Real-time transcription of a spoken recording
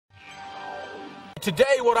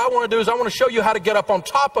Today, what I want to do is I want to show you how to get up on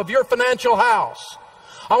top of your financial house.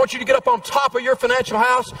 I want you to get up on top of your financial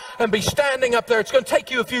house and be standing up there. It's going to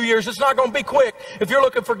take you a few years. It's not going to be quick. If you're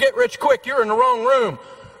looking for get rich quick, you're in the wrong room.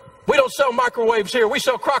 We don't sell microwaves here. We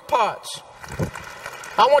sell crock pots.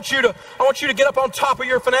 I want you to get up on top of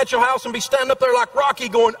your financial house and be standing up there like Rocky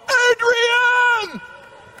going, Adrian!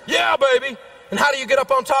 Yeah, baby. And how do you get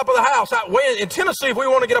up on top of the house? In Tennessee, if we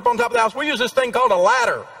want to get up on top of the house, we use this thing called a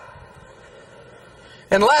ladder.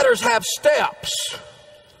 And ladders have steps.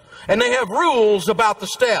 And they have rules about the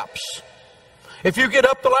steps. If you get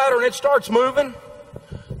up the ladder and it starts moving,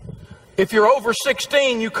 if you're over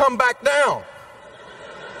 16, you come back down.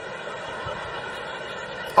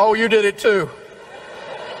 Oh, you did it too.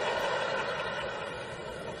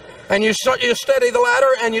 And you steady the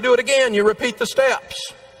ladder and you do it again. You repeat the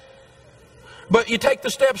steps. But you take the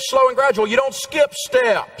steps slow and gradual. You don't skip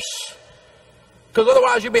steps. Because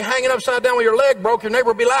otherwise you'd be hanging upside down with your leg broke. Your neighbor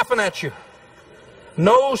would be laughing at you.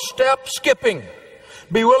 No step skipping.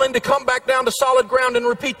 Be willing to come back down to solid ground and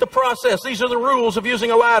repeat the process. These are the rules of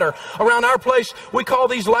using a ladder. Around our place, we call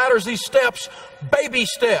these ladders, these steps, baby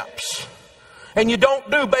steps. And you don't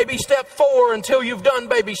do baby step 4 until you've done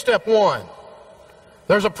baby step 1.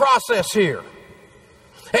 There's a process here.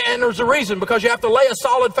 And there's a reason, because you have to lay a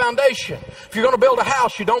solid foundation. If you're going to build a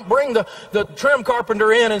house, you don't bring the trim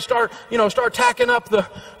carpenter in and start tacking up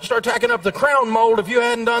the crown mold if you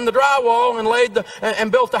hadn't done the drywall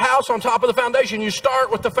and built the house on top of the foundation. You start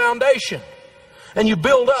with the foundation and you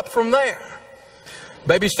build up from there.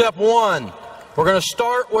 Baby step 1. We're going to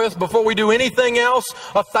start with, before we do anything else,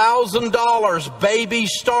 $1,000 baby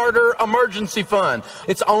starter emergency fund.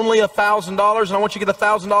 It's only $1,000, and I want you to get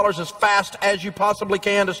 $1,000 as fast as you possibly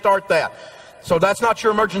can to start that. So that's not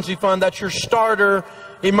your emergency fund, that's your starter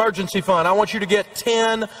emergency fund. I want you to get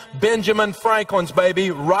 10 Benjamin Franklins, baby,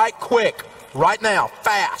 right quick, right now,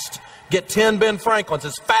 fast. Get 10 Ben Franklins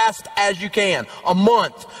as fast as you can. A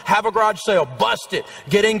month. Have a garage sale. Bust it.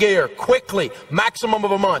 Get in gear. Quickly. Maximum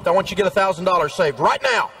of a month. I want you to get $1,000 saved right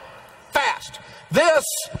now. Fast. This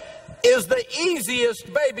is the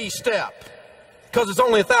easiest baby step because it's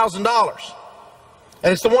only $1,000.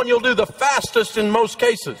 And it's the one you'll do the fastest in most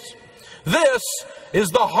cases. This is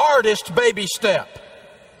the hardest baby step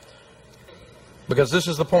because this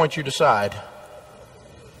is the point you decide,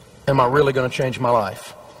 am I really going to change my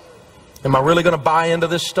life? Am I really going to buy into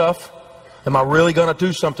this stuff? Am I really going to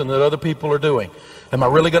do something that other people are doing? Am I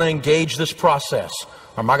really going to engage this process?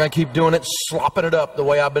 Or am I going to keep doing it, slopping it up the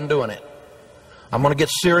way I've been doing it? I'm going to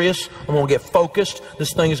get serious. I'm going to get focused.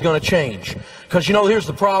 This thing is going to change. Because, here's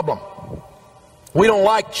the problem. We don't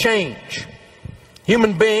like change.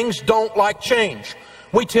 Human beings don't like change.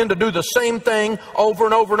 We tend to do the same thing over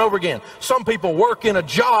and over and over again. Some people work in a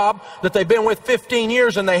job that they've been with 15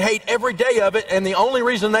 years and they hate every day of it, and the only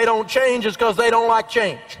reason they don't change is because they don't like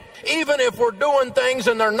change. Even if we're doing things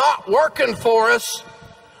and they're not working for us,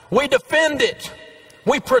 we defend it.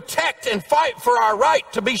 We protect and fight for our right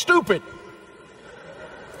to be stupid.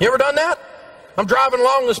 You ever done that? I'm driving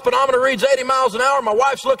along, the speedometer reads 80 miles an hour, my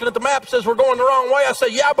wife's looking at the map, says we're going the wrong way. I say,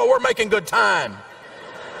 yeah, but we're making good time.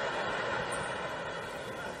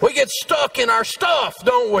 We get stuck in our stuff,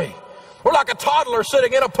 don't we? We're like a toddler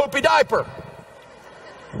sitting in a poopy diaper.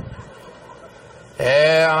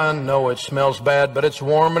 Yeah, I know it smells bad, but it's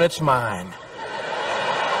warm and it's mine.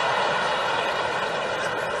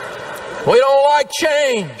 We don't like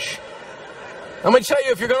change. Let me tell you,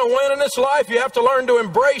 if you're going to win in this life, you have to learn to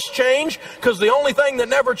embrace change, because the only thing that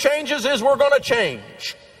never changes is we're going to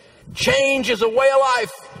change. Change is a way of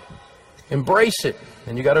life. Embrace it.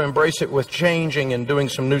 And you got to embrace it with changing and doing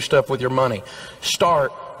some new stuff with your money.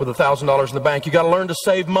 Start with $1,000 in the bank. You got to learn to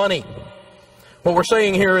save money. What we're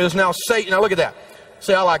saying here is now look at that.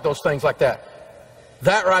 See, I like those things like that.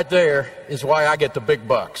 That right there is why I get the big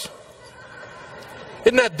bucks.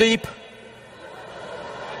 Isn't that deep?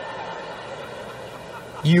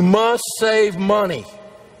 You must save money.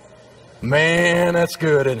 Man, that's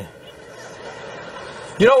good, isn't it?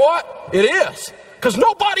 You know what? It is. Because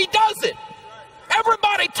nobody does it.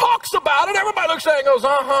 Everybody talks about it. Everybody looks at it and goes,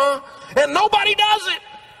 uh-huh. And nobody does it.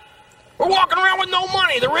 We're walking around with no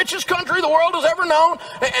money. The richest country the world has ever known.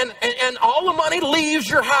 And all the money leaves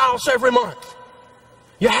your house every month.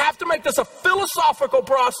 You have to make this a philosophical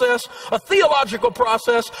process, a theological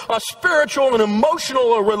process, a spiritual and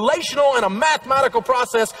emotional, a relational and a mathematical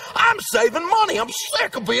process. I'm saving money. I'm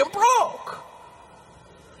sick of being broke.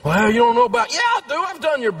 Well, you don't know about, yeah, I do. I've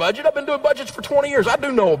done your budget. I've been doing budgets for 20 years. I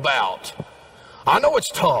do know about. I know it's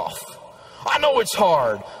tough. I know it's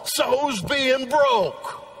hard. So's being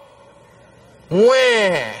broke.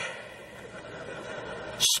 Wah.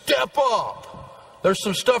 Step up. There's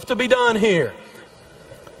some stuff to be done here.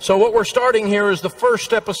 So what we're starting here is the first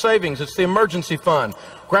step of savings. It's the emergency fund.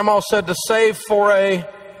 Grandma said to save for a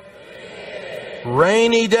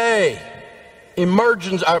rainy day.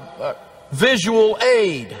 Emergency, visual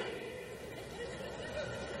aid.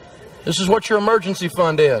 This is what your emergency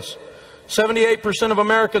fund is. 78% of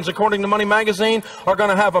Americans, according to Money Magazine, are going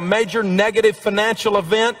to have a major negative financial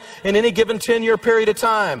event in any given 10-year period of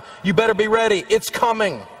time. You better be ready. It's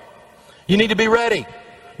coming. You need to be ready.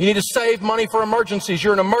 You need to save money for emergencies.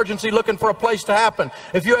 You're an emergency looking for a place to happen.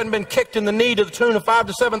 If you hadn't been kicked in the knee to the tune of $5,000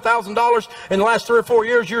 to $7,000 in the last 3 or 4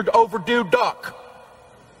 years, you're overdue duck.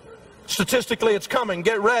 Statistically, it's coming.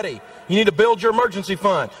 Get ready. You need to build your emergency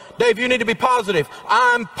fund. Dave, you need to be positive.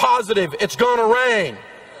 I'm positive. It's going to rain.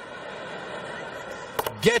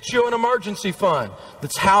 Get you an emergency fund.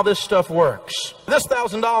 That's how this stuff works. This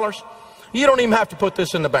 $1,000, you don't even have to put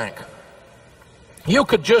this in the bank. You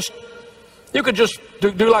could just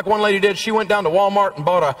do like one lady did. She went down to Walmart and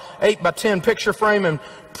bought a 8x10 picture frame and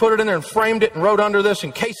put it in there and framed it and wrote under this,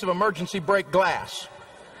 in case of emergency, break glass.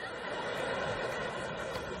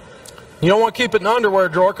 You don't want to keep it in the underwear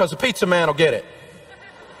drawer because the pizza man will get it.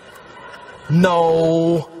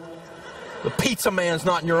 No, the pizza man's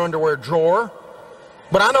not in your underwear drawer.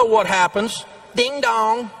 But I know what happens. Ding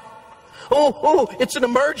dong. Oh, it's an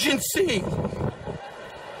emergency.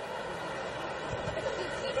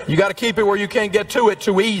 You got to keep it where you can't get to it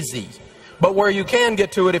too easy, but where you can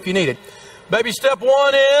get to it if you need it. Baby step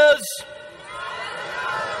 1 is,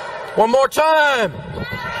 one more time,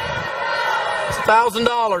 it's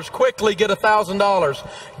 $1,000. Quickly get $1,000.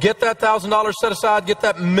 Get that $1,000 set aside. Get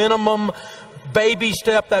that minimum baby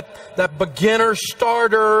step, that beginner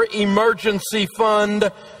starter emergency fund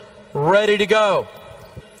ready to go.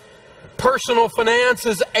 Personal finance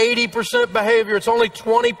is 80% behavior. It's only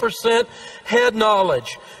 20% head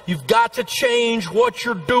knowledge. You've got to change what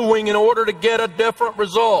you're doing in order to get a different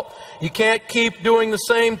result. You can't keep doing the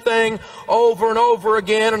same thing over and over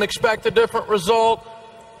again and expect a different result.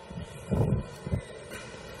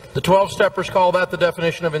 The 12-steppers call that the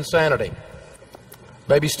definition of insanity.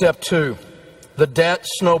 Baby step 2. The debt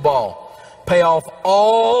snowball. Pay off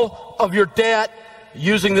all of your debt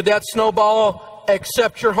using the debt snowball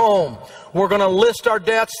except your home. We're going to list our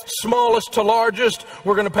debts smallest to largest.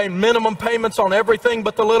 We're going to pay minimum payments on everything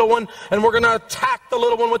but the little one. And we're going to attack the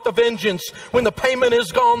little one with the vengeance. When the payment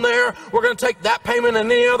is gone there, we're going to take that payment and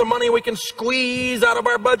any other money we can squeeze out of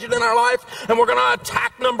our budget in our life. And we're going to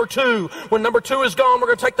attack number 2. When number 2 is gone, we're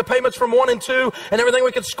going to take the payments from 1 and 2 and everything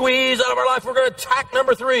we can squeeze out of our life. We're going to attack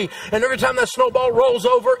number 3. And every time that snowball rolls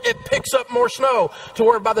over, it picks up more snow to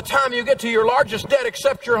where by the time you get to your largest debt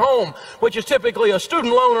except your home, which is typically a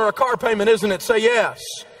student loan or a car payment, isn't it? Say yes.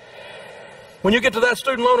 When you get to that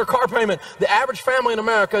student loan or car payment, the average family in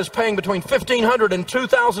America is paying between $1,500 and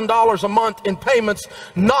 $2,000 a month in payments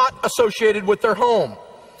not associated with their home.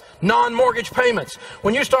 Non-mortgage payments.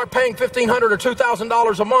 When you start paying $1,500 or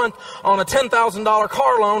 $2,000 a month on a $10,000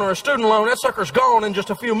 car loan or a student loan, that sucker's gone in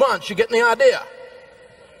just a few months. You getting the idea?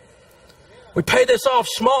 We pay this off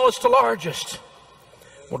smallest to largest.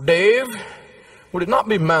 Well, Dave, would it not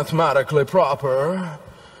be mathematically proper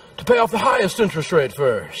to pay off the highest interest rate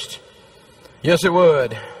first? Yes, it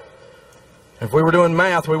would. If we were doing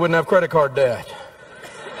math, we wouldn't have credit card debt.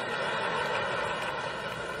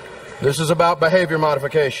 This is about behavior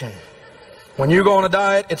modification. When you go on a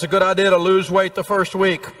diet, it's a good idea to lose weight the first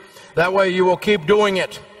week. That way you will keep doing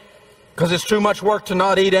it, because it's too much work to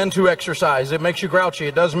not eat and to exercise. It makes you grouchy.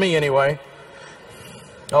 It does me anyway.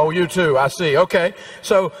 Oh, you too, I see. Okay,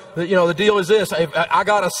 so, the deal is this. I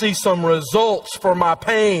got to see some results for my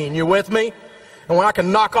pain. You with me? And when I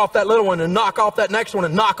can knock off that little one and knock off that next one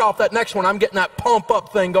and knock off that next one, I'm getting that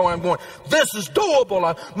pump-up thing going. I'm going, this is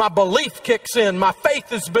doable. My belief kicks in. My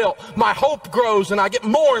faith is built. My hope grows, and I get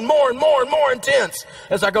more and more and more and more intense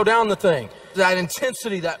as I go down the thing. That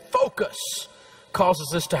intensity, that focus causes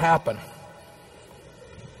this to happen.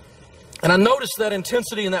 And I noticed that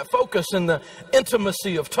intensity and that focus in the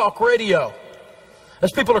intimacy of talk radio.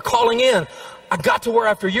 As people are calling in, I got to where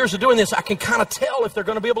after years of doing this, I can kind of tell if they're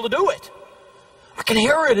going to be able to do it. I can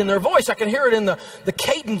hear it in their voice. I can hear it in the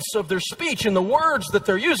cadence of their speech and the words that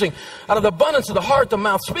they're using. Out of the abundance of the heart, the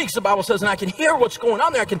mouth speaks, the Bible says, and I can hear what's going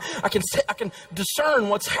on there. I can discern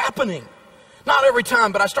what's happening. Not every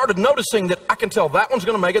time, but I started noticing that I can tell that one's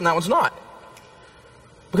going to make it and that one's not.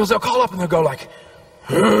 Because they'll call up and they'll go like,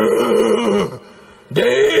 Dave,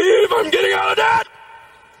 I'm getting out of debt.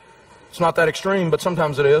 It's not that extreme, but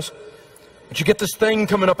sometimes it is. But you get this thing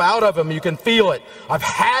coming up out of them. You can feel it. I've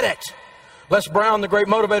had it. Les Brown, the great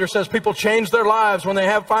motivator, says people change their lives when they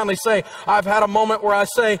finally say, I've had a moment where I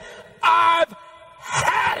say, I've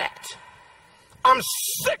had it. I'm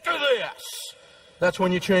sick of this. That's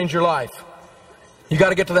when you change your life. You got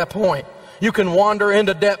to get to that point. You can wander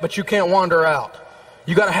into debt, but you can't wander out.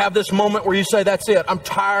 You got to have this moment where you say, that's it. I'm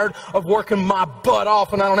tired of working my butt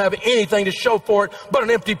off and I don't have anything to show for it but an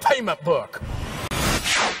empty payment book.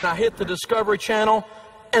 And I hit the Discovery Channel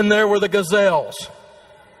and there were the gazelles.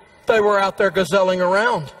 They were out there gazelling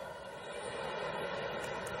around.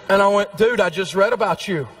 And I went, dude, I just read about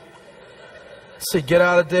you. See, get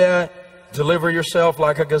out of debt, deliver yourself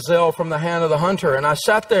like a gazelle from the hand of the hunter. And I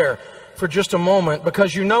sat there for just a moment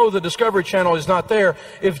because you know the Discovery Channel is not there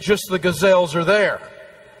if just the gazelles are there.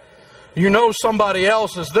 You know somebody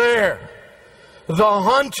else is there. The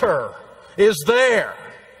hunter is there.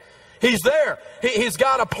 He's there. He's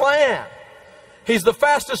got a plan. He's the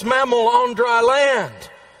fastest mammal on dry land.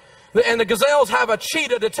 And the gazelles have a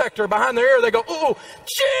cheetah detector behind their ear. They go, ooh,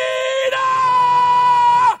 cheetah!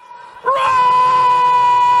 Run!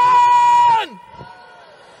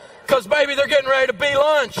 Because, baby, they're getting ready to be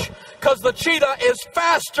lunch. Because the cheetah is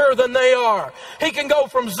faster than they are. He can go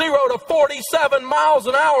from 0 to 47 miles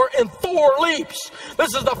an hour in 4 leaps.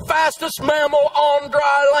 This is the fastest mammal on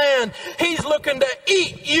dry land. He's looking to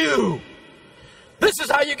eat you. This is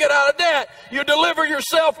how you get out of debt. You deliver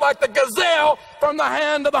yourself like the gazelle from the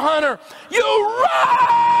hand of the hunter. You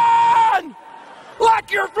run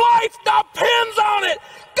like your life depends on it.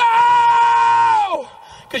 Go!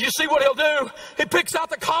 Because you see what he'll do? He picks out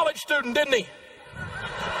the college student, didn't he?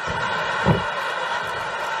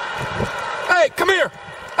 Hey, come here.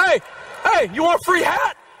 Hey, you want a free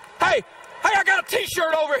hat? Hey, I got a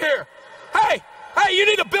t-shirt over here. Hey, you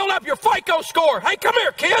need to build up your FICO score. Hey, come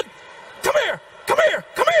here, kid. Come here.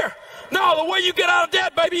 No, the way you get out of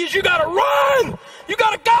debt, baby, is you gotta run. You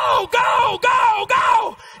gotta go.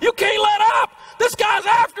 You can't let up. This guy's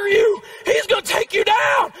after you. He's gonna take you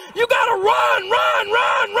down. You gotta run.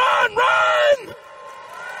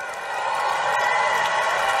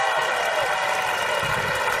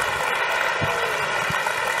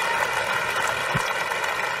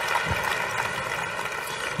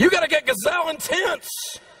 You got to get gazelle intense.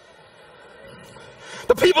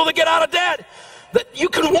 The people that get out of debt, that you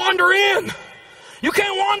can wander in. You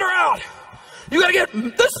can't wander out. You got to get,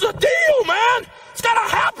 this is a deal, man. It's got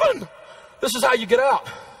to happen. This is how you get out.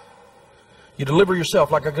 You deliver yourself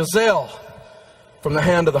like a gazelle from the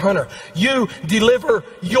hand of the hunter. You deliver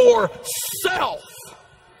yourself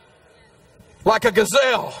like a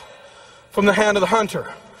gazelle from the hand of the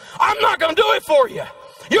hunter. I'm not going to do it for you.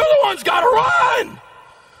 You're the one's got to run.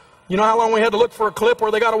 You know how long we had to look for a clip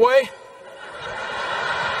where they got away?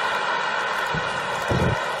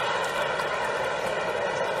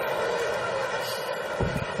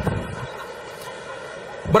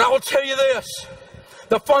 But I will tell you this.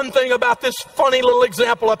 The fun thing about this funny little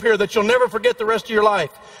example up here that you'll never forget the rest of your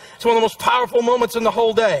life. It's one of the most powerful moments in the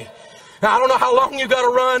whole day. Now, I don't know how long you got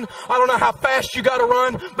to run. I don't know how fast you got to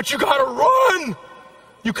run, but you got to run.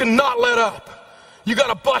 You cannot let up. You got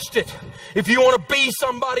to bust it. If you want to be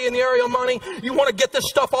somebody in the area of money, you want to get this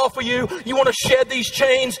stuff off of you, you want to shed these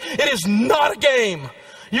chains, it is not a game.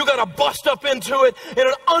 You got to bust up into it in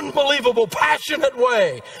an unbelievable, passionate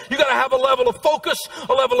way. You got to have a level of focus,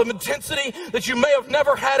 a level of intensity that you may have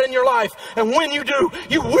never had in your life. And when you do,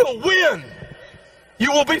 you will win.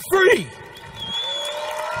 You will be free.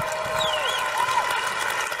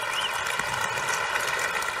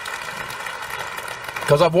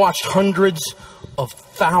 Because I've watched hundreds of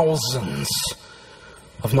thousands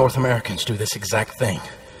of North Americans do this exact thing.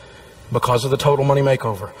 Because of the Total Money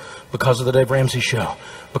Makeover, because of the Dave Ramsey Show,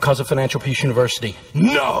 because of Financial Peace University.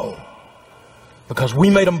 No! Because we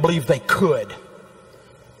made them believe they could,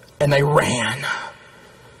 and they ran.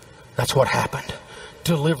 That's what happened.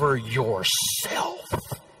 Deliver yourself.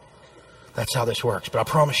 That's how this works. But I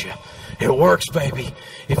promise you, it works, baby.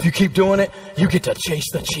 If you keep doing it, you get to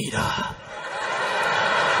chase the cheetah.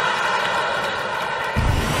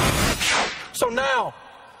 So now,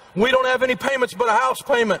 we don't have any payments but a house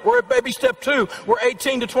payment. We're at baby step 2. We're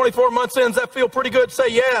 18 to 24 months in. Does that feel pretty good? Say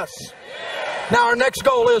yes. Now our next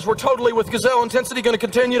goal is we're totally, with Gazelle Intensity, going to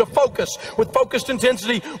continue to focus. With focused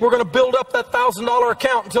intensity, we're going to build up that $1,000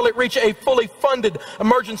 account until it reaches a fully funded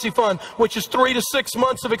emergency fund, which is 3 to 6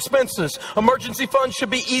 months of expenses. Emergency funds should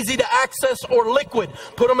be easy to access or liquid.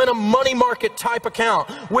 Put them in a money market type account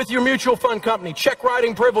with your mutual fund company. Check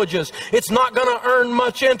writing privileges. It's not going to earn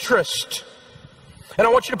much interest. And I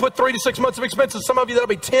want you to put 3 to 6 months of expenses. Some of you, that'll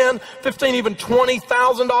be $10,000, $15,000, even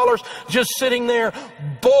 $20,000 just sitting there.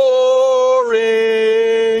 Boring.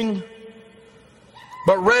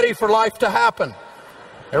 But ready for life to happen.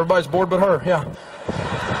 Everybody's bored but her, yeah.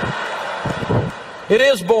 It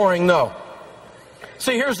is boring, though.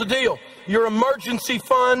 See, here's the deal. Your emergency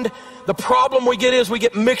fund, the problem we get is we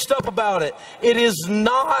get mixed up about it. It is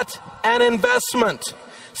not an investment.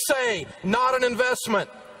 Say, not an investment.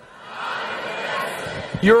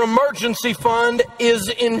 Your emergency fund is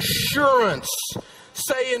insurance.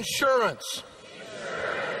 Say insurance.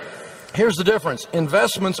 Here's the difference.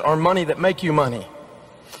 Investments are money that make you money.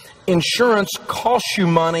 Insurance costs you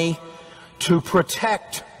money to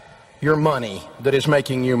protect your money that is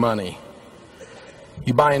making you money.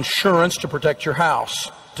 You buy insurance to protect your house,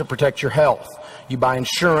 to protect your health. You buy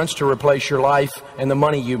insurance to replace your life and the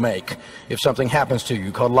money you make if something happens to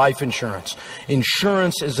you, called life insurance.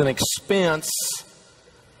 Insurance is an expense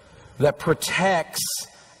that protects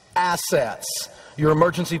assets. Your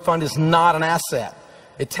emergency fund is not an asset.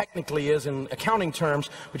 It technically is in accounting terms,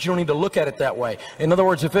 but you don't need to look at it that way. In other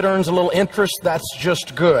words, if it earns a little interest, that's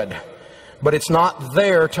just good. But it's not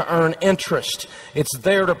there to earn interest. It's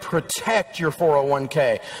there to protect your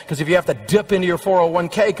 401k. Because if you have to dip into your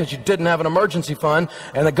 401k because you didn't have an emergency fund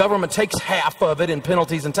and the government takes half of it in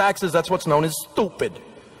penalties and taxes, that's what's known as stupid.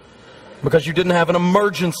 Because you didn't have an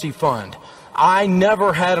emergency fund. I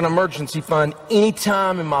never had an emergency fund any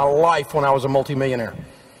time in my life when I was a multimillionaire.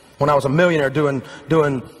 When I was a millionaire doing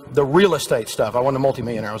the real estate stuff. I wasn't a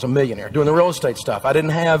multimillionaire, I was a millionaire doing the real estate stuff. I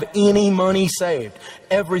didn't have any money saved.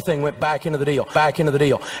 Everything went back into the deal, back into the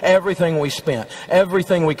deal. Everything we spent,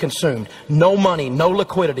 everything we consumed. No money, no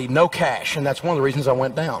liquidity, no cash. And that's one of the reasons I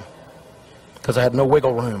went down. Because I had no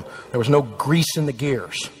wiggle room. There was no grease in the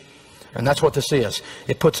gears. And that's what this is.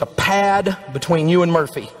 It puts a pad between you and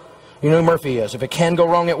Murphy. You know who Murphy is. If it can go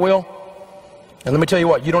wrong, it will. And let me tell you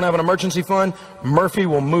what, you don't have an emergency fund, Murphy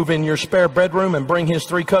will move in your spare bedroom and bring his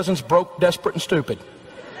 3 cousins, broke, desperate, and stupid.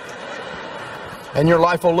 And your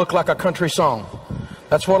life will look like a country song.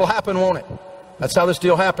 That's what'll happen, won't it? That's how this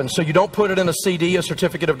deal happens. So you don't put it in a CD, a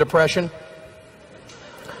certificate of depression.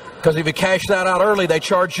 Because if you cash that out early, they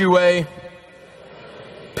charge you a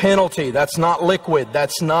penalty. That's not liquid.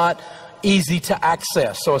 That's not easy to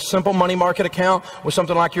access. So a simple money market account with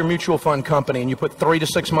something like your mutual fund company, and you put 3 to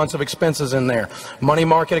 6 months of expenses in there. Money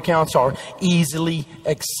market accounts are easily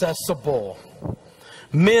accessible.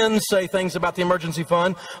 Men say things about the emergency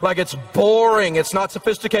fund like it's boring, it's not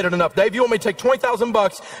sophisticated enough. Dave, you want me to take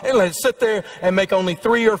 $20,000 and let it sit there and make only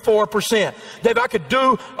 3 or 4%? Dave, I could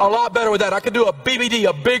do a lot better with that. I could do a BBD,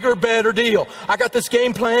 a bigger, better deal. I got this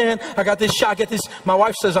game plan. I got this shot. I get this. My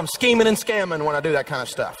wife says I'm scheming and scamming when I do that kind of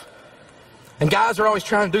stuff. And guys are always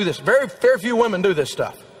trying to do this. Very few women do this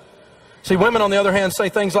stuff. See, women, on the other hand, say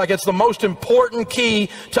things like it's the most important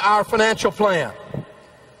key to our financial plan.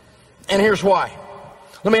 And here's why.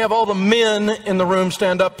 Let me have all the men in the room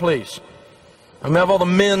stand up, please. Let me have all the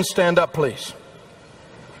men stand up, please.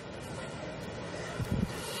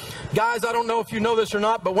 Guys, I don't know if you know this or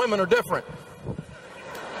not, but women are different.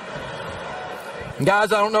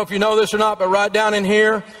 Guys, I don't know if you know this or not, but right down in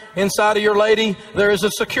here, inside of your lady, there is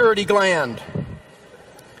a security gland.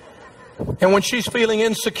 And when she's feeling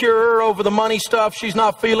insecure over the money stuff, she's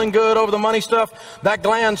not feeling good over the money stuff, that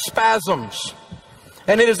gland spasms.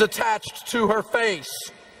 And it is attached to her face.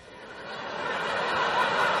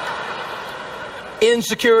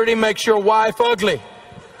 Insecurity makes your wife ugly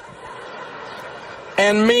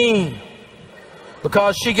and mean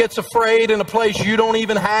because she gets afraid in a place you don't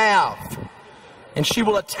even have. And she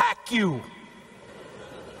will attack you.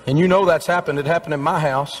 And you know that's happened. It happened in my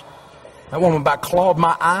house. That woman about clawed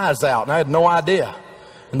my eyes out, and I had no idea.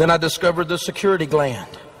 And then I discovered the security gland.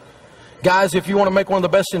 Guys, if you want to make one of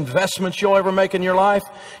the best investments you'll ever make in your life,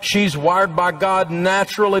 she's wired by God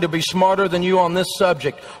naturally to be smarter than you on this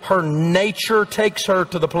subject. Her nature takes her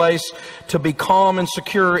to the place to be calm and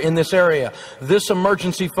secure in this area. This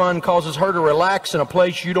emergency fund causes her to relax in a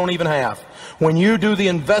place you don't even have. When you do the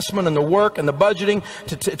investment and the work and the budgeting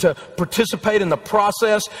to participate in the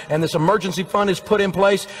process, and this emergency fund is put in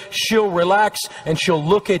place, she'll relax and she'll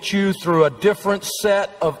look at you through a different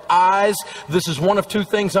set of eyes. This is one of 2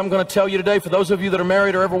 things I'm going to tell you today, for those of you that are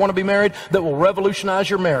married or ever want to be married, that will revolutionize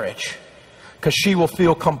your marriage. Because she will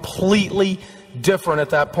feel completely different at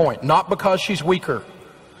that point. Not because she's weaker.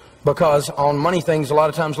 Because on money things, a lot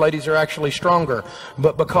of times ladies are actually stronger.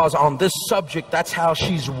 But because on this subject, that's how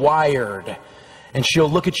she's wired. And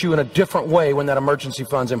she'll look at you in a different way when that emergency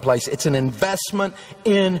fund's in place. It's an investment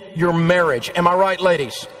in your marriage. Am I right,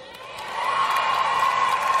 ladies?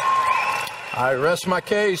 I rest my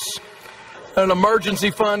case. An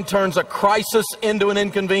emergency fund turns a crisis into an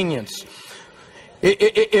inconvenience.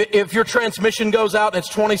 If your transmission goes out and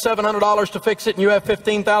it's $2,700 to fix it and you have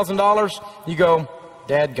 $15,000, you go,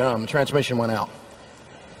 dadgum, the transmission went out.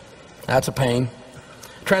 That's a pain.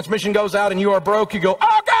 Transmission goes out and you are broke, you go,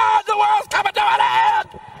 oh God, the world's coming down.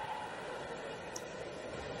 do it!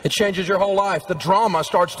 It changes your whole life. The drama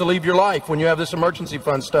starts to leave your life when you have this emergency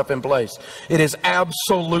fund stuff in place. It is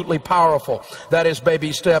absolutely powerful. That is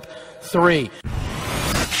baby step 3.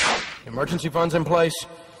 Emergency funds in place.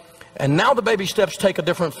 And now the baby steps take a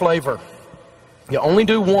different flavor. You only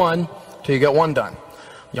do 1 till you get 1 done.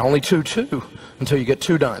 You only do 2 until you get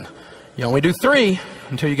 2 done. You only do 3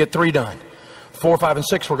 until you get 3 done. 4, 5, and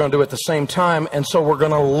 6 we're going to do at the same time, and so we're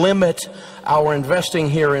going to limit our investing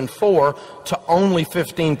here in 4 to only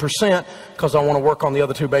 15% because I want to work on the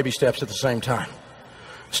other 2 baby steps at the same time.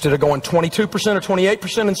 Instead of going 22% or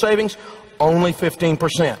 28% in savings, only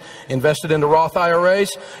 15%. Invested into Roth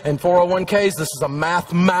IRAs and 401ks, this is a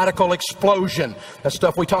mathematical explosion. That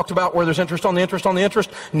stuff we talked about where there's interest on the interest on the interest.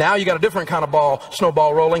 Now you got a different kind of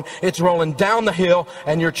snowball rolling. It's rolling down the hill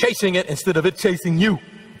and you're chasing it instead of it chasing you.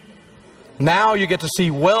 Now you get to see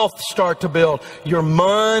wealth start to build. Your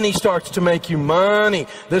money starts to make you money.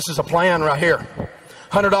 This is a plan right here.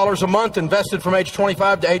 $100 a month invested from age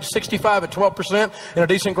 25 to age 65 at 12% in a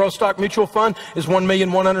decent growth stock mutual fund is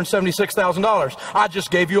 $1,176,000. I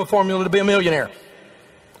just gave you a formula to be a millionaire.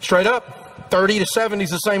 Straight up. 30 to 70 is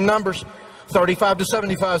the same numbers. 35 to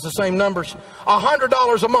 75 is the same numbers.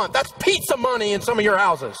 $100 a month. That's pizza money in some of your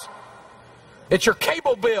houses. It's your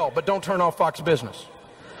cable bill, but don't turn off Fox Business.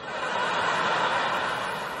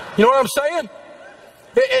 You know what I'm saying?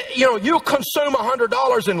 You consume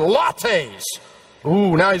 $100 in lattes.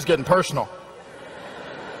 Ooh, now he's getting personal.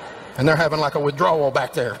 And they're having like a withdrawal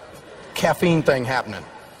back there. Caffeine thing happening.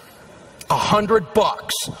 $100.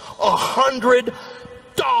 $100.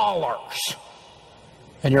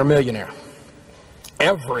 And you're a millionaire.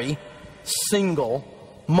 Every single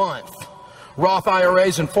month. Roth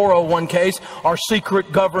IRAs and 401ks are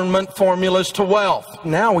secret government formulas to wealth.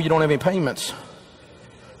 Now you don't have any payments,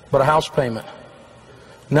 but a house payment.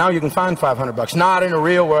 Now you can find $500. Not in the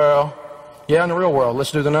real world. Yeah, in the real world. Let's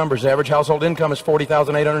do the numbers. The average household income is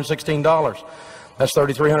 $40,816. That's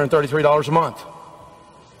 $3,333 a month.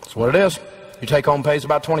 That's what it is. Your take-home pay is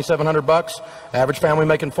about $2,700. Average family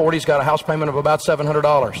making 40's got a house payment of about $700.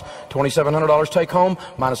 $2,700 take home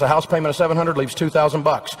minus a house payment of $700 leaves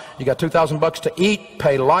 $2,000. You got $2,000 to eat,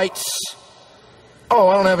 pay lights. Oh,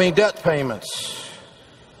 I don't have any debt payments.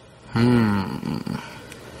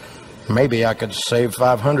 Maybe I could save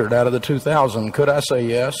 $500 out of the $2,000. Could I say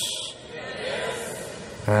yes?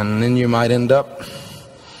 And then you might end up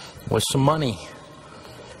with some money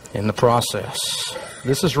in the process.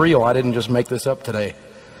 This is real. I didn't just make this up today.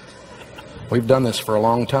 We've done this for a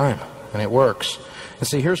long time, and it works. And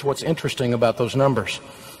see, here's what's interesting about those numbers.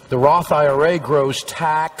 The Roth IRA grows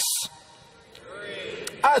tax-free.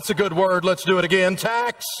 That's a good word. Let's do it again.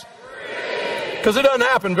 Tax-free. Because it doesn't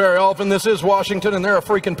happen very often. This is Washington, and they're a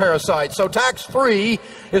freaking parasite. So tax-free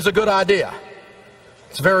is a good idea.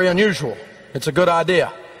 It's very unusual. It's a good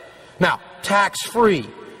idea. Now, tax-free.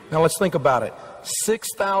 Now, let's think about it.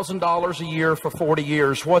 $6,000 a year for 40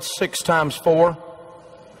 years. What's 6 times 4?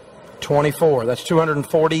 24. That's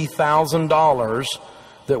 $240,000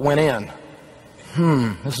 that went in.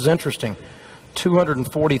 This is interesting.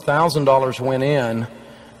 $240,000 went in,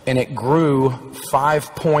 and it grew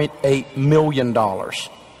 $5.8 million.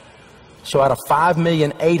 So out of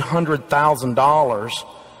 $5,800,000,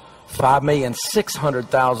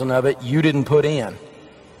 $5,600,000 of it you didn't put in.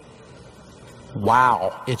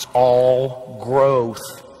 Wow, it's all growth.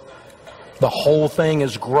 The whole thing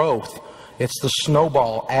is growth. It's the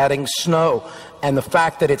snowball adding snow. And the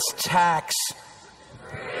fact that it's tax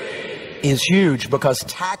is huge, because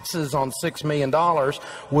taxes on $6 million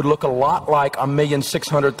would look a lot like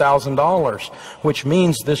 $1,600,000, which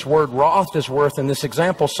means this word Roth is worth, in this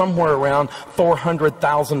example, somewhere around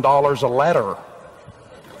 $400,000 a letter.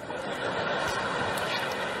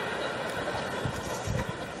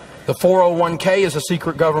 The 401k is a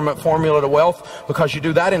secret government formula to wealth because you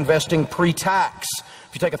do that investing pre-tax.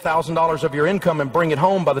 If you take $1,000 of your income and bring it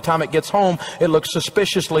home, by the time it gets home, it looks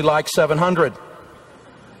suspiciously like $700.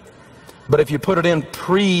 But if you put it in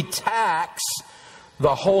pre-tax,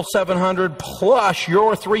 the whole $700 plus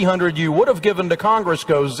your $300 you would have given to Congress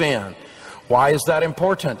goes in. Why is that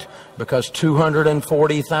important? Because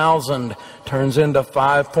 $240,000 turns into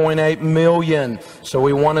 $5.8 million. So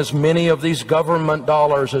we want as many of these government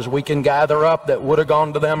dollars as we can gather up that would have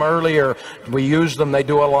gone to them earlier. We use them. They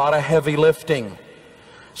do a lot of heavy lifting.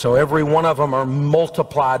 So every one of them are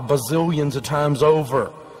multiplied bazillions of times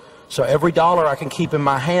over. So every dollar I can keep in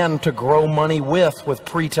my hand to grow money with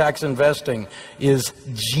pre-tax investing is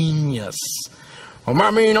genius. Well,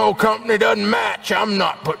 my mean old company doesn't match. I'm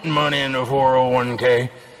not putting money in the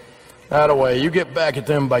 401k. That way, you get back at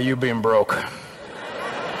them by you being broke.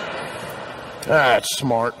 That's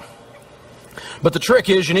smart. But the trick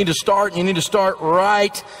is you need to start, and you need to start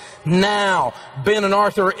right now. Ben and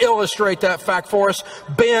Arthur illustrate that fact for us.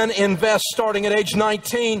 Ben invests starting at age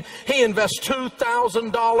 19. He invests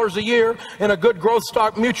 $2,000 a year in a good growth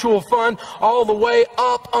stock mutual fund all the way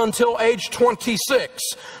up until age 26.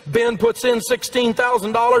 Ben puts in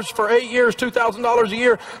 $16,000 for 8 years, $2,000 a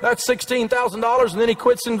year. That's $16,000, and then he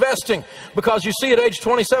quits investing. Because you see, at age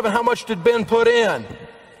 27, how much did Ben put in?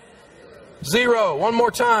 Zero. One more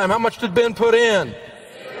time. How much did Ben put in?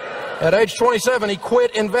 At age 27, he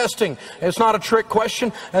quit investing. It's not a trick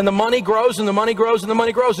question. And the money grows, and the money grows, and the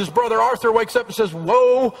money grows. His brother Arthur wakes up and says,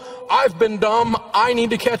 whoa, I've been dumb. I need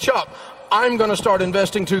to catch up. I'm going to start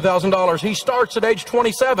investing $2,000. He starts at age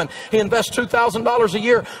 27. He invests $2,000 a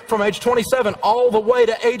year from age 27 all the way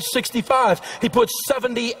to age 65. He puts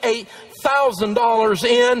 $78,000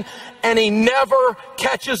 in, and he never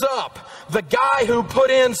catches up. The guy who put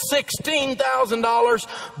in $16,000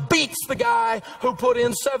 beats the guy who put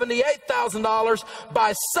in $78,000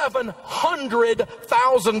 by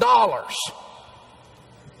 $700,000.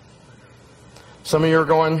 Some of you are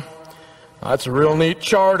going, that's a real neat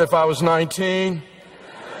chart if I was 19.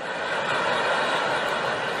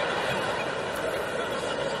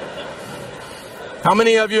 How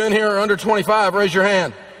many of you in here are under 25? Raise your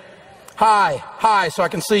hand. High, so I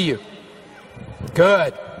can see you.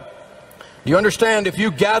 Good. Do you understand? If you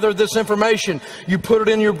gather this information, you put it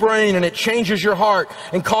in your brain, and it changes your heart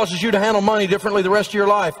and causes you to handle money differently the rest of your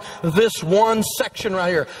life. This one section right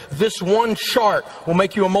here, this one chart will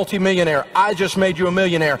make you a multimillionaire. I just made you a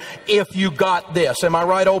millionaire if you got this. Am I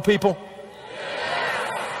right, old people?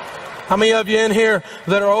 Yes. How many of you in here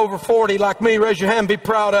that are over 40 like me, raise your hand and be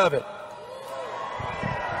proud of it?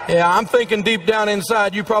 Yeah, I'm thinking deep down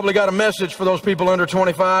inside, you probably got a message for those people under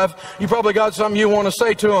 25. You probably got something you want to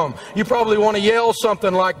say to them. You probably want to yell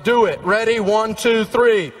something like, do it. Ready? 1, 2,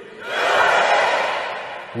 3.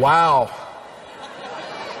 Wow.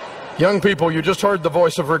 Young people, you just heard the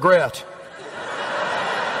voice of regret.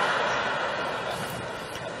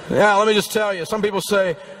 Yeah, let me just tell you, some people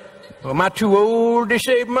say, well, am I too old to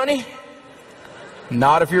save money?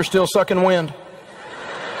 Not if you're still sucking wind.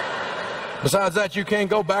 Besides that, you can't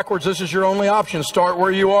go backwards. This is your only option. Start where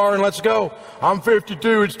you are and let's go. I'm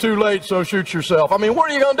 52. It's too late, so shoot yourself. I mean, what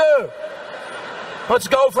are you going to do? Let's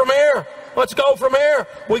go from here. Let's go from here.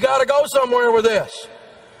 We got to go somewhere with this.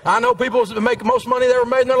 I know people that make the most money they ever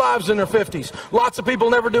made in their lives in their 50s. Lots of people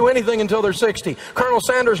never do anything until they're 60. Colonel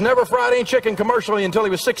Sanders never fried any chicken commercially until he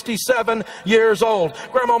was 67 years old.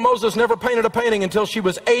 Grandma Moses never painted a painting until she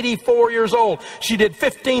was 84 years old. She did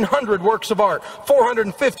 1,500 works of art.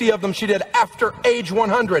 450 of them she did after age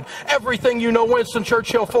 100. Everything you know Winston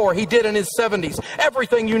Churchill for, he did in his 70s.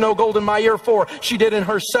 Everything you know Golden Meir for, she did in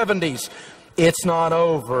her 70s. It's not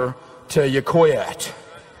over till you quit.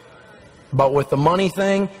 But with the money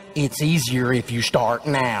thing, it's easier if you start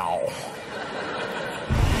now.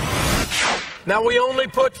 Now, we only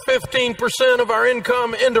put 15% of our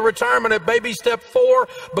income into retirement at baby step 4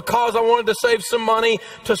 because I wanted to save some money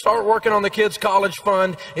to start working on the kids' college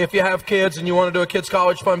fund. If you have kids and you want to do a kids'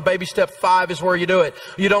 college fund, baby step 5 is where you do it.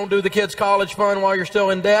 You don't do the kids' college fund while you're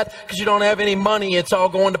still in debt because you don't have any money. It's all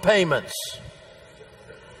going to payments.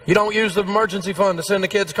 You don't use the emergency fund to send the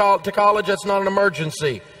kids to college. That's not an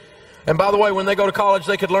emergency. And by the way, when they go to college,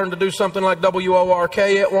 they could learn to do something like WORK.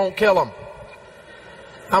 It won't kill them.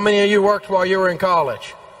 How many of you worked while you were in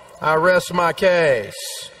college? I rest my case.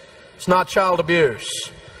 It's not child abuse.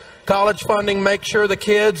 College funding makes sure the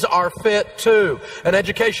kids are fit too. An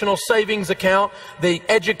educational savings account, the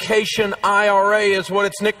education IRA is what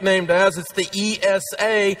it's nicknamed as. It's the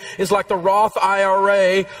ESA, is like the Roth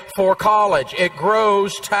IRA for college. It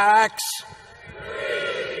grows tax.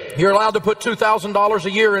 You're allowed to put $2,000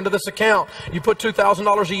 a year into this account. You put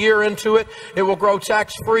 $2,000 a year into it, it will grow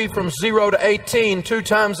tax-free from 0 to 18. 2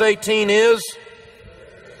 times 18 is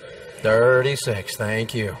 36.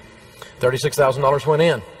 Thank you. $36,000 went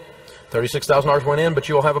in. $36,000 went in, but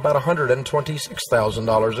you'll have about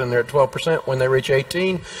 $126,000 in there at 12% when they reach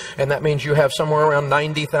 18. And that means you have somewhere around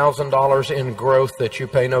 $90,000 in growth that you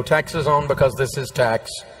pay no taxes on because this is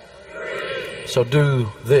tax. So do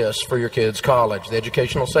this for your kids' college, the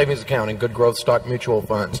educational savings account and good growth stock mutual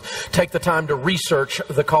funds. Take the time to research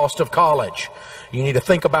the cost of college. You need to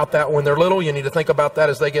think about that when they're little. You need to think about that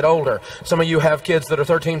as they get older. Some of you have kids that are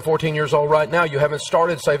 13, 14 years old right now. You haven't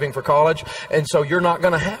started saving for college, and so you're not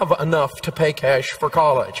going to have enough to pay cash for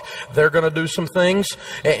college. They're going to do some things,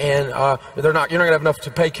 and you're not going to have enough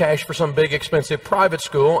to pay cash for some big, expensive private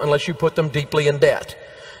school unless you put them deeply in debt.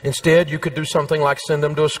 Instead, you could do something like send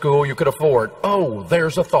them to a school you could afford. Oh,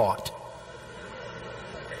 there's a thought.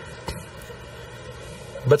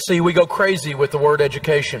 But see, we go crazy with the word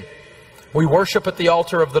education. We worship at the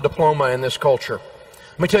altar of the diploma in this culture.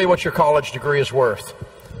 Let me tell you what your college degree is worth.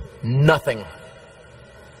 Nothing.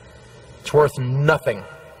 It's worth nothing.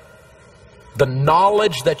 The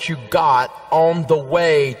knowledge that you got on the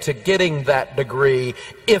way to getting that degree,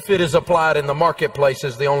 if it is applied in the marketplace,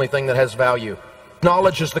 is the only thing that has value.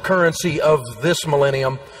 Knowledge is the currency of this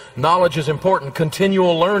millennium. Knowledge is important.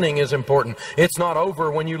 Continual learning is important. It's not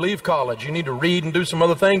over when you leave college. You need to read and do some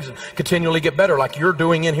other things and continually get better, like you're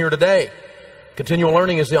doing in here today. Continual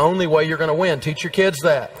learning is the only way you're going to win. Teach your kids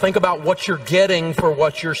that. Think about what you're getting for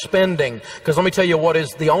what you're spending. Because let me tell you what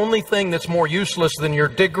is the only thing that's more useless than your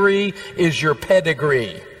degree is your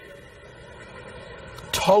pedigree.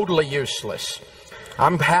 Totally useless.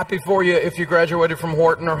 I'm happy for you if you graduated from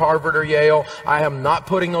Wharton or Harvard or Yale. I am not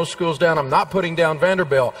putting those schools down. I'm not putting down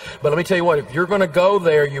Vanderbilt. But let me tell you what, if you're going to go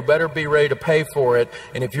there, you better be ready to pay for it.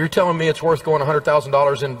 And if you're telling me it's worth going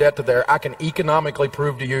 $100,000 in debt to there, I can economically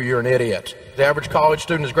prove to you you're an idiot. The average college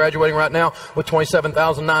student is graduating right now with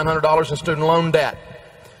 $27,900 in student loan debt.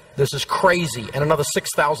 This is crazy. And another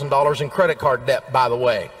 $6,000 in credit card debt, by the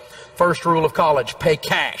way. First rule of college, pay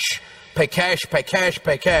cash. Pay cash, pay cash,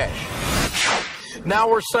 pay cash. Now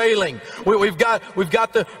we're sailing. We've got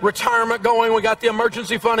the retirement going. We got the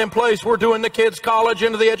emergency fund in place. We're doing the kids' college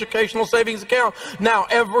into the educational savings account. Now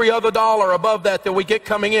every other dollar above that we get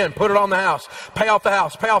coming in, put it on the house. Pay off the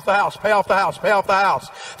house, pay off the house, pay off the house, pay off the house.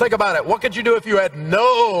 Think about it. What could you do if you had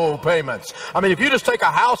no payments? I mean, if you just take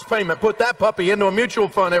a house payment, put that puppy into a mutual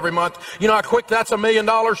fund every month, you know how quick that's $1 million?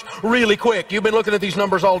 Really quick. You've been looking at these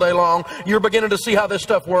numbers all day long. You're beginning to see how this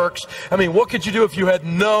stuff works. I mean, what could you do if you had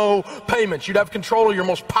no payments? You'd have control of your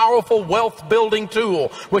most powerful wealth building tool,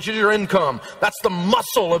 which is your income. That's the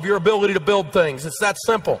muscle of your ability to build things. It's that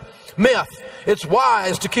simple. Myth. It's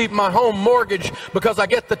wise to keep my home mortgage because I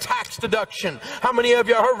get the tax deduction. How many of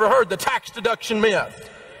you have ever heard the tax deduction myth?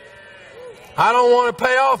 I don't want to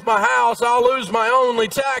pay off my house. I'll lose my only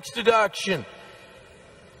tax deduction.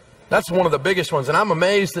 That's one of the biggest ones. And I'm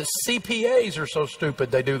amazed that CPAs are so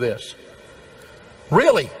stupid they do this.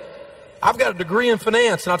 Really? I've got a degree in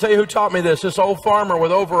finance, and I'll tell you who taught me this. This old farmer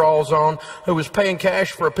with overalls on who was paying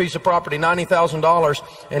cash for a piece of property,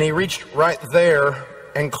 $90,000, and he reached right there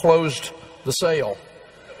and closed the sale.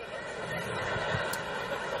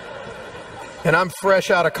 And I'm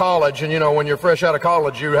fresh out of college, and you know, when you're fresh out of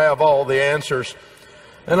college, you have all the answers.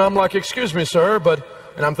 And I'm like, excuse me, sir,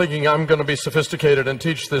 and I'm thinking I'm going to be sophisticated and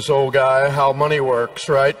teach this old guy how money works,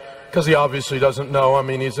 right? Because he obviously doesn't know. I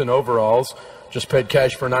mean, he's in overalls. Just paid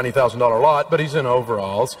cash for a $90,000 lot, but he's in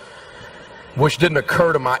overalls, which didn't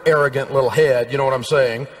occur to my arrogant little head, you know what I'm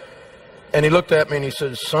saying? And he looked at me and he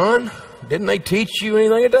said, son, didn't they teach you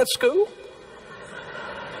anything at that school?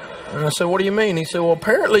 And I said, what do you mean? He said, well,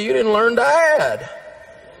 apparently you didn't learn to add.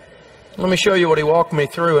 Let me show you what he walked me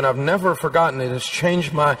through, and I've never forgotten it. It's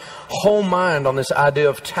changed my whole mind on this idea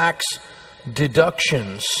of tax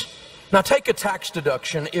deductions. Now, take a tax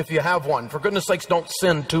deduction if you have one. For goodness sakes, don't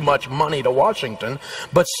send too much money to Washington.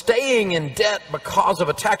 But staying in debt because of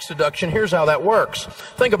a tax deduction, here's how that works.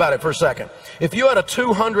 Think about it for a second. If you had a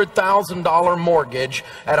 $200,000 mortgage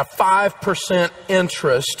at a 5%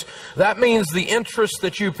 interest, that means the interest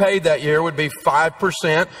that you paid that year would be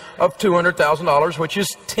 5% of $200,000, which is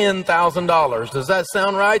 $10,000. Does that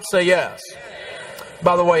sound right? Say yes.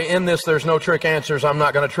 By the way, in this, there's no trick answers. I'm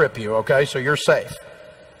not going to trip you, okay? So you're safe.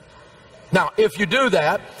 Now, if you do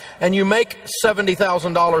that, and you make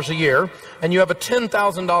 $70,000 a year, and you have a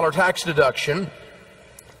 $10,000 tax deduction,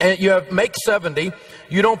 and you make 70,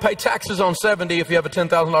 you don't pay taxes on 70 if you have a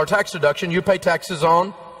 $10,000 tax deduction. You pay taxes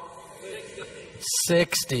on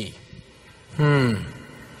 60. And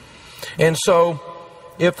so,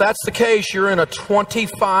 if that's the case, you're in a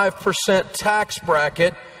 25% tax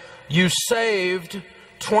bracket. You saved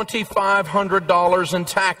 $2,500 in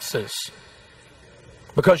taxes.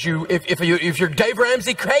 Because if you're Dave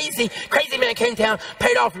Ramsey, crazy man came down,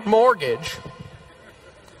 paid off your mortgage,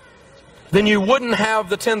 then you wouldn't have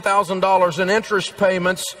the $10,000 in interest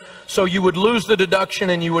payments, so you would lose the deduction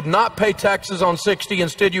and you would not pay taxes on 60.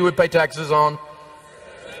 Instead, you would pay taxes on.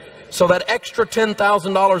 So that extra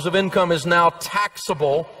 $10,000 of income is now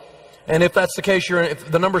taxable. And if that's the case, if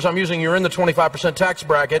the numbers I'm using, you're in the 25% tax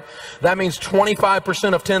bracket. That means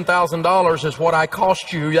 25% of $10,000 is what I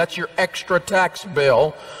cost you. That's your extra tax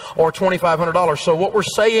bill, or $2,500. So what we're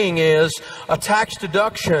saying is a tax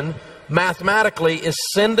deduction mathematically is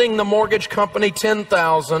sending the mortgage company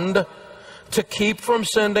 $10,000 to keep from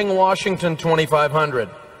sending Washington $2,500.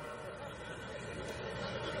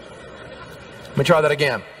 Let me try that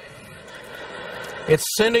again. It's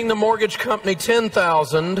sending the mortgage company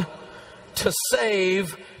 $10,000 to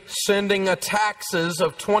save sending a taxes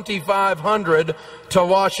of $2,500 to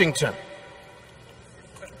Washington.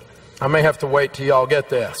 I may have to wait till y'all get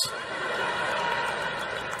this.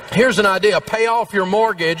 Here's an idea. Pay off your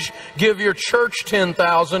mortgage, give your church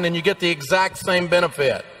 $10,000, and you get the exact same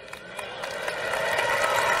benefit.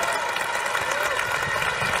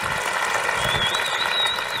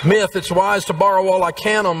 Myth, it's wise to borrow all I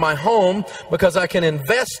can on my home because I can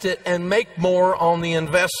invest it and make more on the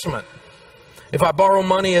investment. If I borrow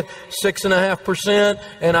money at 6.5%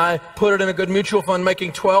 and I put it in a good mutual fund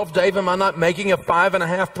making 12, Dave, am I not making a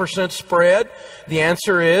 5.5% spread? The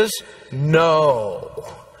answer is no,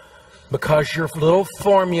 because your little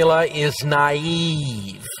formula is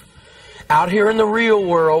naive. Out here in the real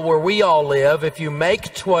world where we all live, if you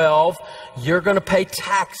make 12, you're going to pay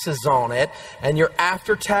taxes on it, and your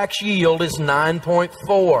after-tax yield is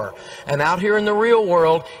 9.4. And out here in the real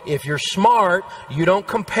world, if you're smart, you don't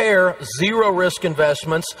compare zero-risk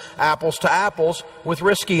investments, apples to apples, with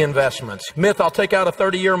risky investments. Myth, I'll take out a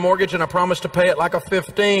 30-year mortgage and I promise to pay it like a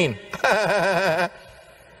 15.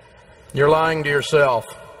 You're lying to yourself.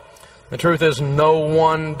 The truth is, no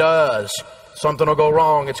one does. Something will go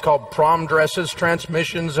wrong. It's called prom dresses,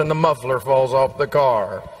 transmissions, and the muffler falls off the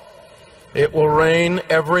car. It will rain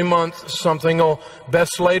every month. Something will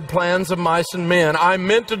best laid plans of mice and men. I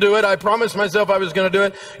meant to do it. I promised myself I was going to do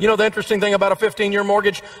it. You know the interesting thing about a 15-year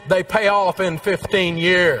mortgage? They pay off in 15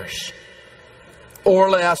 years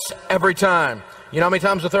or less every time. You know how many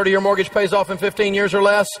times a 30-year mortgage pays off in 15 years or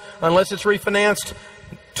less? Unless it's refinanced,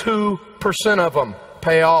 2% of them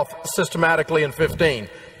pay off systematically in 15.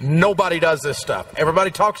 Nobody does this stuff. Everybody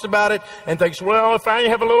talks about it and thinks, well, if I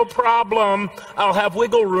have a little problem, I'll have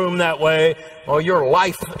wiggle room that way. Well, your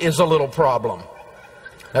life is a little problem.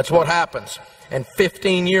 That's what happens. And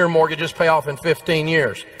 15-year mortgages pay off in 15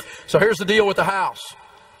 years. So here's the deal with the house.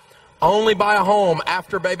 Only buy a home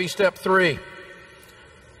after baby step 3.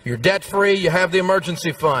 You're debt-free. You have the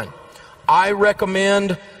emergency fund. I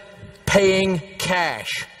recommend paying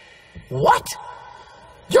cash. What?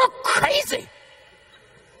 You're crazy.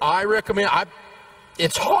 I recommend,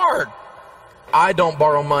 it's hard. I don't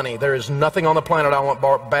borrow money. There is nothing on the planet I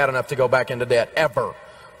want bad enough to go back into debt, ever.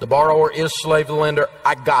 The borrower is slave to the lender.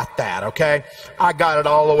 I got that, okay? I got it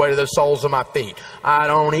all the way to the soles of my feet. I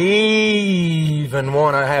don't even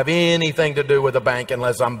want to have anything to do with a bank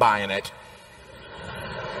unless I'm buying it.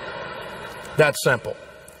 That's simple.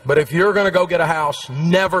 But if you're going to go get a house,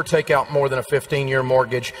 never take out more than a 15-year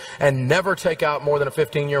mortgage, and never take out more than a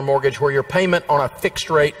 15-year mortgage where your payment on a fixed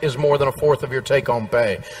rate is more than a fourth of your take-home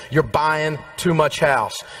pay. You're buying too much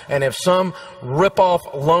house. And if some rip-off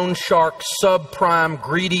loan shark, subprime,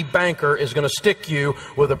 greedy banker is going to stick you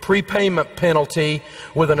with a prepayment penalty,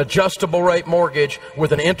 with an adjustable rate mortgage,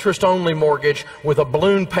 with an interest-only mortgage, with a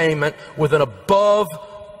balloon payment, with an above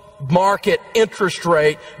market interest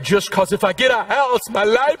rate, just because if I get a house, my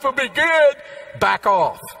life will be good. Back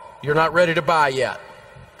off. You're not ready to buy yet.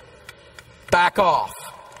 Back off.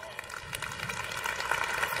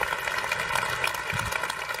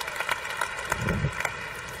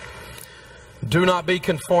 Do not be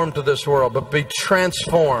conformed to this world, but be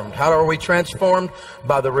transformed. How are we transformed?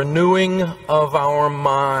 By the renewing of our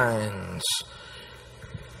minds.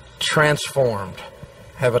 Transformed.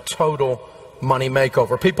 Have a total money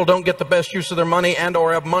makeover. People don't get the best use of their money and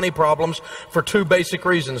or have money problems for two basic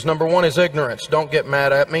reasons. Number one is ignorance. Don't get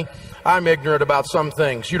mad at me. I'm ignorant about some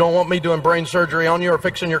things. You don't want me doing brain surgery on you or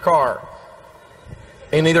fixing your car.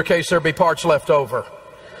 In either case, there'll be parts left over.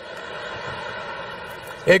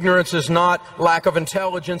 Ignorance is not lack of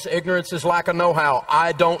intelligence. Ignorance is lack of know-how.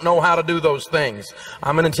 I don't know how to do those things.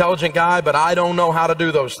 I'm an intelligent guy, but I don't know how to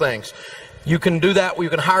do those things. You can do that. You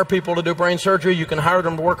can hire people to do brain surgery. You can hire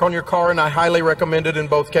them to work on your car, and I highly recommend it in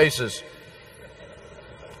both cases.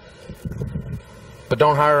 But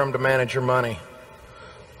don't hire them to manage your money.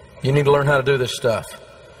 You need to learn how to do this stuff.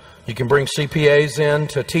 You can bring CPAs in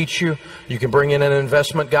to teach you. You can bring in an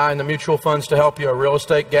investment guy in the mutual funds to help you, a real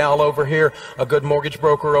estate gal over here, a good mortgage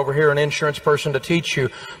broker over here, an insurance person to teach you.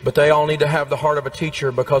 But they all need to have the heart of a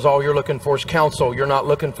teacher, because all you're looking for is counsel. You're not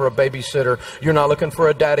looking for a babysitter. You're not looking for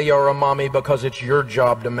a daddy or a mommy, because it's your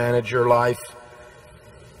job to manage your life.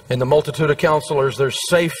 In the multitude of counselors, there's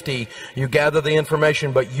safety. You gather the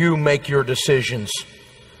information, but you make your decisions.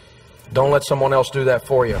 Don't let someone else do that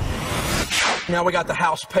for you. Now we got the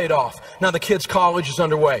house paid off. Now the kids' college is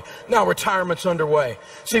underway. Now retirement's underway.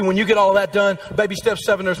 See, when you get all that done, baby step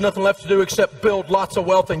 7, there's nothing left to do except build lots of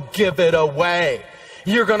wealth and give it away.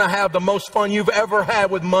 You're going to have the most fun you've ever had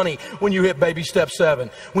with money when you hit baby step 7.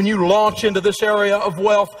 When you launch into this area of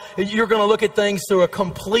wealth, you're going to look at things through a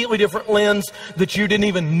completely different lens that you didn't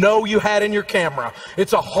even know you had in your camera.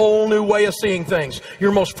 It's a whole new way of seeing things.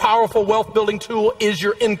 Your most powerful wealth building tool is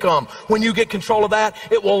your income. When you get control of that,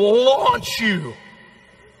 it will launch you.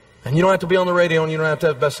 And you don't have to be on the radio, and you don't have to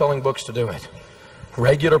have best-selling books to do it.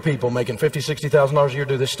 Regular people making $50,000, $60,000 a year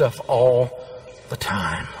do this stuff all the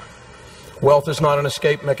time. Wealth is not an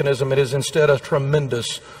escape mechanism. It is instead a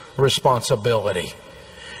tremendous responsibility.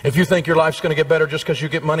 If you think your life's going to get better just because you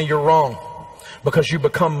get money, you're wrong. Because you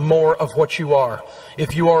become more of what you are.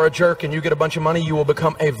 If you are a jerk and you get a bunch of money, you will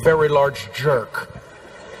become a very large jerk.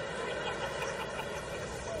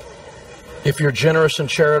 If you're generous and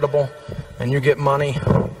charitable and you get money,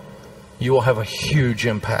 you will have a huge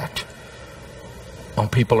impact on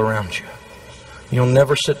people around you. You'll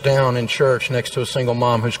never sit down in church next to a single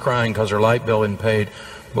mom who's crying because her light bill isn't paid,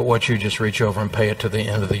 but what you just reach over and pay it to the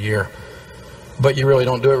end of the year. But you really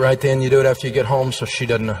don't do it right then. You do it after you get home, so she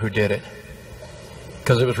doesn't know who did it.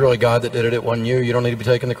 Because it was really God that did it. It wasn't you. You don't need to be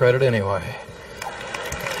taking the credit anyway.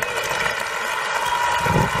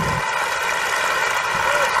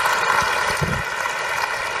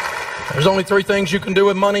 There's only 3 things you can do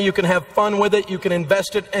with money. You can have fun with it, you can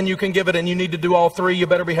invest it, and you can give it. And you need to do all 3. You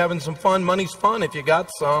better be having some fun. Money's fun if you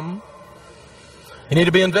got some. You need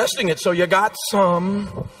to be investing it so you got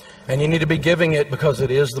some. And you need to be giving it because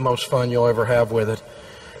it is the most fun you'll ever have with it.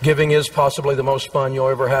 Giving is possibly the most fun you'll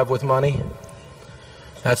ever have with money.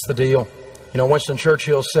 That's the deal. You know, Winston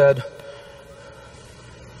Churchill said,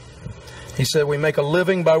 we make a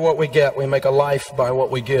living by what we get. We make a life by what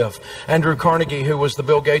we give. Andrew Carnegie, who was the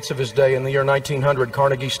Bill Gates of his day in the year 1900,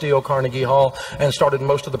 Carnegie Steel, Carnegie Hall, and started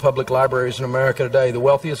most of the public libraries in America today, the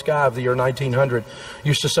wealthiest guy of the year 1900,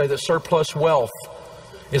 used to say that surplus wealth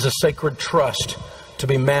is a sacred trust to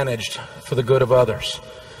be managed for the good of others.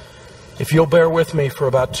 If you'll bear with me for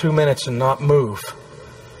about 2 minutes and not move,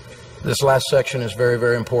 this last section is very,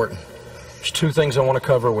 very important. There's 2 things I want to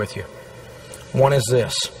cover with you. One is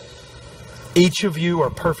this. Each of you are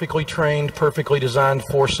perfectly trained, perfectly designed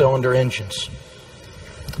 4-cylinder engines.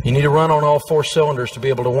 You need to run on all 4 cylinders to be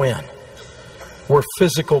able to win. We're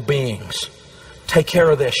physical beings. Take care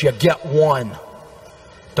of this. You get one.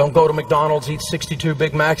 Don't go to McDonald's, eat 62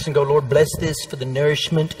 Big Macs, and go, Lord, bless this for the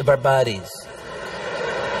nourishment of our bodies.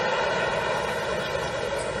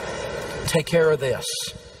 Take care of this.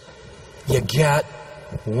 You get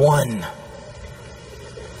one.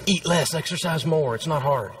 Eat less, exercise more. It's not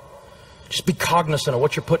hard. Just be cognizant of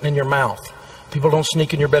what you're putting in your mouth. People don't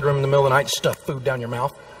sneak in your bedroom in the middle of the night and stuff food down your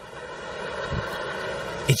mouth.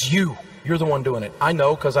 It's you. You're the one doing it. I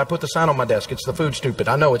know because I put the sign on my desk. It's the food stupid.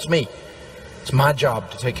 I know it's me. It's my job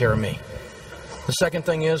to take care of me. The second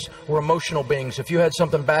thing is we're emotional beings. If you had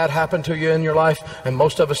something bad happen to you in your life, and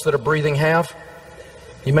most of us that are breathing have,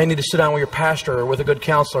 you may need to sit down with your pastor or with a good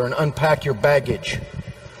counselor and unpack your baggage.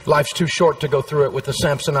 Life's too short to go through it with the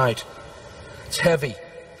Samsonite. It's heavy.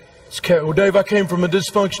 Well, Dave, I came from a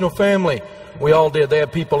dysfunctional family. We all did. They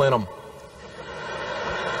had people in them.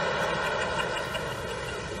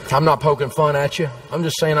 I'm not poking fun at you. I'm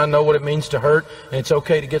just saying I know what it means to hurt, and it's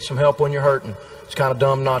okay to get some help when you're hurting. It's kind of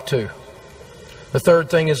dumb not to. The third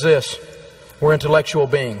thing is this. We're intellectual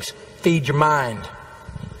beings. Feed your mind.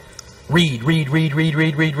 Read, read, read, read,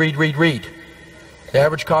 read, read, read, read, read. The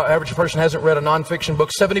average person hasn't read a nonfiction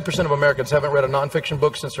book. 70% of Americans haven't read a nonfiction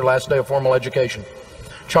book since their last day of formal education.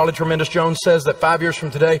 Charlie Tremendous Jones says that 5 years from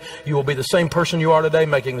today, you will be the same person you are today,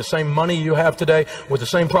 making the same money you have today, with the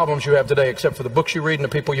same problems you have today, except for the books you read and the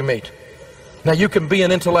people you meet. Now, you can be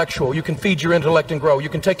an intellectual, you can feed your intellect and grow, you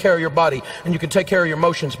can take care of your body, and you can take care of your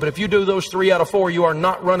emotions, but if you do those 3 out of 4, you are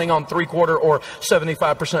not running on 3/4 or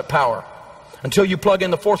 75% power. Until you plug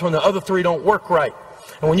in the 4th one, the other 3 don't work right.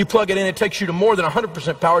 And when you plug it in, it takes you to more than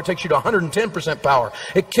 100% power. It takes you to 110% power.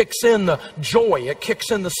 It kicks in the joy. It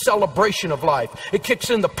kicks in the celebration of life. It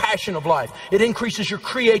kicks in the passion of life. It increases your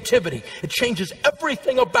creativity. It changes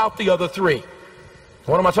everything about the other 3.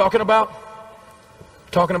 What am I talking about?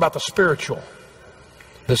 I'm talking about the spiritual.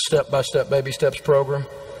 This step-by-step baby steps program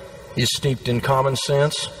is steeped in common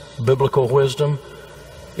sense, biblical wisdom.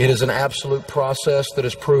 It is an absolute process that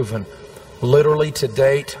is proven. Literally to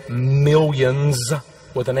date, millions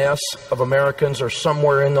with an S of Americans are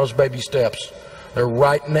somewhere in those baby steps. They're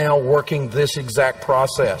right now working this exact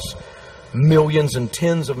process. Millions and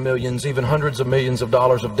tens of millions, even hundreds of millions of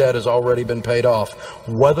dollars of debt has already been paid off.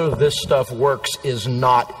 Whether this stuff works is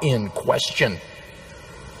not in question.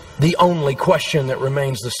 The only question that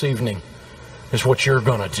remains this evening is what you're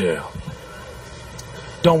going to do.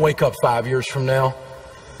 Don't wake up 5 years from now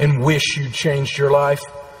and wish you'd changed your life,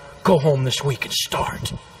 go home this week and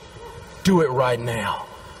start. Do it right now.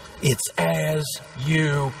 It's as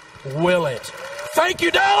you will it. Thank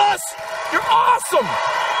you, Dallas. You're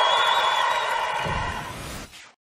awesome.